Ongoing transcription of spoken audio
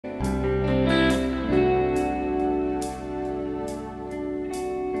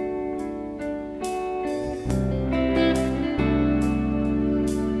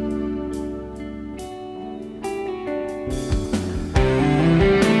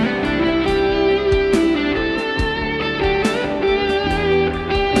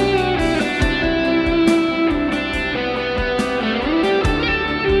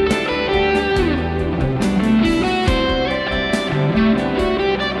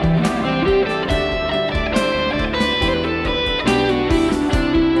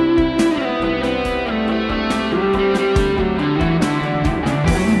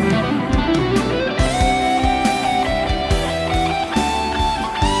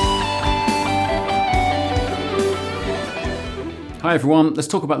Hi everyone, let's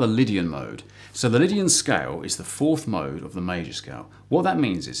talk about the Lydian mode. So the Lydian scale is the fourth mode of the major scale. What that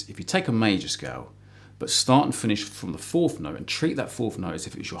means is if you take a major scale, but start and finish from the fourth note and treat that fourth note as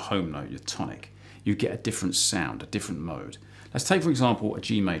if it was your home note, your tonic, you get a different sound, a different mode. Let's take, for example, a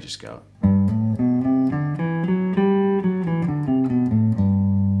G major scale.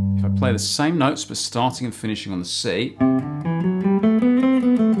 If I play the same notes but starting and finishing on the C,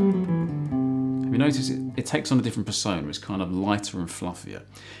 have you noticed it takes on a different persona? It's kind of lighter and fluffier.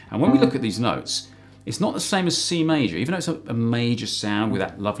 And when we look at these notes, it's not the same as C major, even though it's a major sound with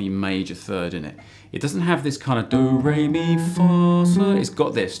that lovely major third in it. It doesn't have this kind of do, re, mi, fa, so. It's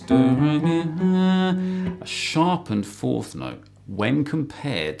got this do, re, mi, fa, a sharpened fourth note when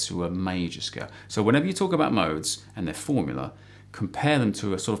compared to a major scale. So whenever you talk about modes and their formula, compare them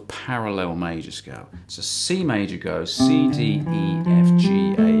to a sort of parallel major scale. So C major goes C, D, E, F,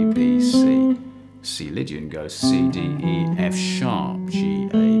 G, A, B, C. C Lydian goes C, D, E, F sharp, G,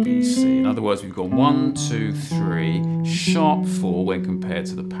 A, B, C. In other words, we've got 1, 2, 3, sharp 4 when compared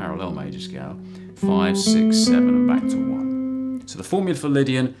to the parallel major scale, 5, 6, 7 and back to 1. So the formula for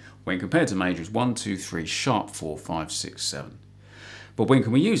Lydian when compared to major is 1, 2, 3, sharp 4, 5, 6, 7. But when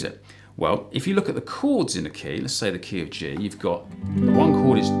can we use it? Well, if you look at the chords in a key, let's say the key of G, you've got the one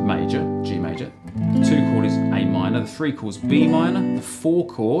chord is major, G major, the two chord is A minor, the three chord is B minor, the four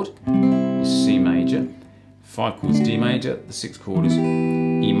chord is C major, five chord is D major, the sixth chord is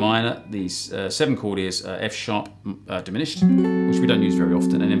E minor, the seven chord is F sharp diminished, which we don't use very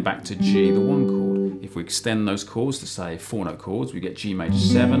often, and then back to G, the one chord. If we extend those chords to say four note chords, we get G major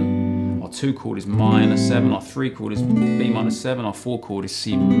 7, our two chord is minor 7, our three chord is B minor 7, our four chord is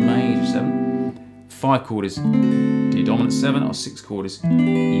C major 7, five chord is D dominant 7, our sixth chord is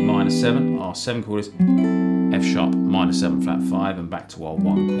E minor 7, our seven chord is F sharp minor 7 flat 5, and back to our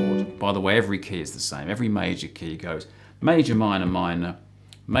one chord. By the way, every key is the same. Every major key goes major, minor, minor,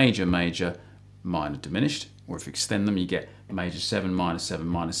 major, major, minor diminished, or if you extend them, you get major 7, minor 7,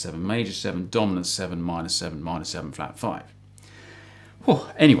 minor 7, major 7, dominant 7, minor 7 flat 5. Whew.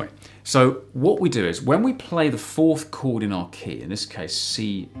 Anyway, so what we do is when we play the fourth chord in our key, in this case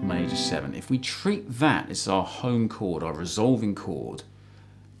C major 7, if we treat that as our home chord, our resolving chord,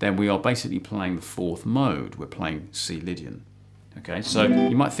 then we are basically playing the fourth mode. We're playing C Lydian. Okay, so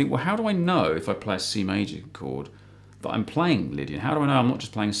you might think, well, how do I know if I play a C major chord that I'm playing Lydian? How do I know I'm not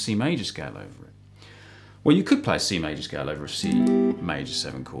just playing a C major scale over it? Well, you could play a C major scale over a C major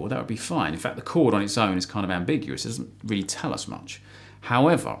 7 chord. That would be fine. In fact, the chord on its own is kind of ambiguous. It doesn't really tell us much.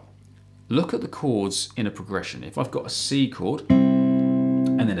 However, look at the chords in a progression. If I've got a C chord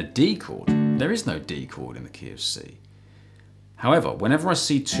and then a D chord, there is no D chord in the key of C. However, whenever I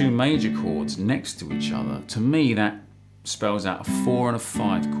see two major chords next to each other, to me that spells out a 4 and a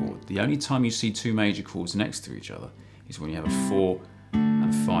 5 chord. The only time you see two major chords next to each other is when you have a 4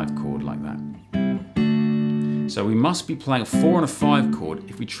 and 5 chord like that. So we must be playing a 4 and a 5 chord.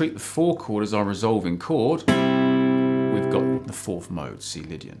 If we treat the 4 chord as our resolving chord, we've got the fourth mode, C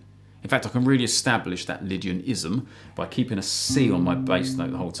Lydian. In fact, I can really establish that Lydianism by keeping a C on my bass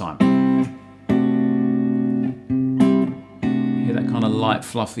note the whole time. You hear that kind of light,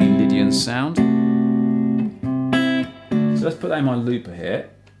 fluffy Lydian sound? So let's put that in my looper here.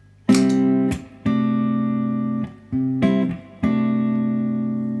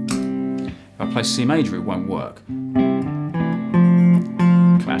 If I play C major, it won't work.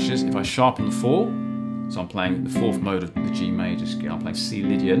 Clashes. If I sharpen the 4, so I'm playing the fourth mode of the G major scale, I'm playing C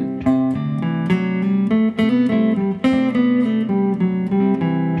Lydian.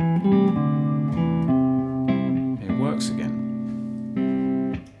 It works again.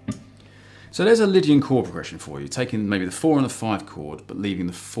 So there's a Lydian chord progression for you, taking maybe the 4 and the 5 chord, but leaving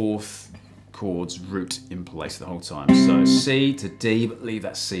the fourth chord's root in place the whole time. So C to D, but leave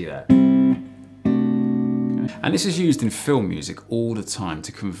that C there. And this is used in film music all the time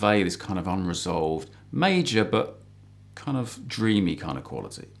to convey this kind of unresolved, major but kind of dreamy kind of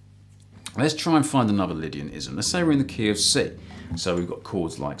quality. Let's try and find another Lydianism. Let's say we're in the key of C. So we've got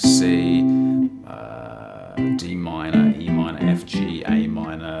chords like C, D minor, E minor, F, G, A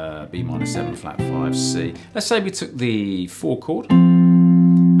minor, B minor 7 flat 5, C. Let's say we took the 4 chord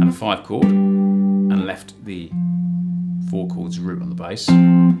and the 5 chord and left the 4 chord's root on the bass.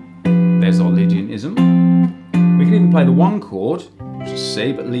 There's our Lydianism. We can even play the 1 chord, which is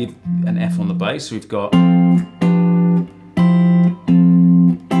C, but leave an F on the bass. So we've got and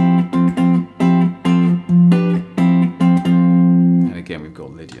again we've got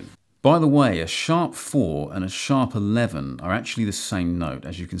Lydian. By the way, a sharp 4 and a sharp 11 are actually the same note,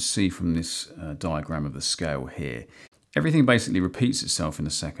 as you can see from this diagram of the scale here. Everything basically repeats itself in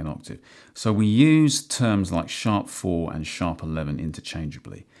the second octave. So we use terms like sharp 4 and sharp 11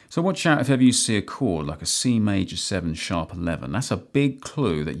 interchangeably. So watch out if ever you see a chord like a C major 7 sharp 11. That's a big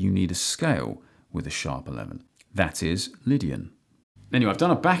clue that you need a scale with a sharp 11. That is Lydian. Anyway, I've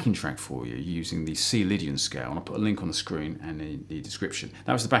done a backing track for you using the C Lydian scale, and I'll put a link on the screen and in the description.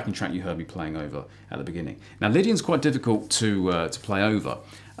 That was the backing track you heard me playing over at the beginning. Now, Lydian's quite difficult to play over.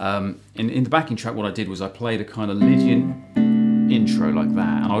 In the backing track, what I did was I played a kind of Lydian intro like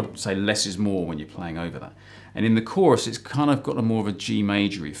that, and I would say less is more when you're playing over that. And in the chorus, it's kind of got a more of a G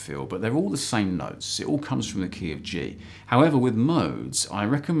major-y feel, but they're all the same notes. It all comes from the key of G. However, with modes, I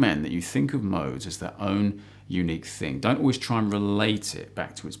recommend that you think of modes as their own unique thing. Don't always try and relate it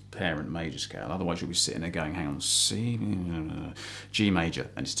back to its parent major scale. Otherwise, you'll be sitting there going, hang on, C, G major,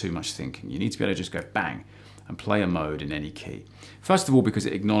 and it's too much thinking. You need to be able to just go bang and play a mode in any key. First of all, because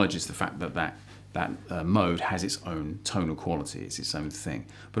it acknowledges the fact that that mode has its own tonal quality, it's its own thing.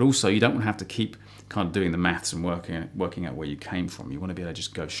 But also, you don't want to have to keep kind of doing the maths and working out where you came from. You want to be able to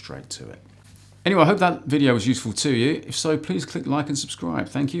just go straight to it. Anyway, I hope that video was useful to you. If so, please click like and subscribe.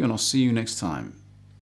 Thank you, and I'll see you next time.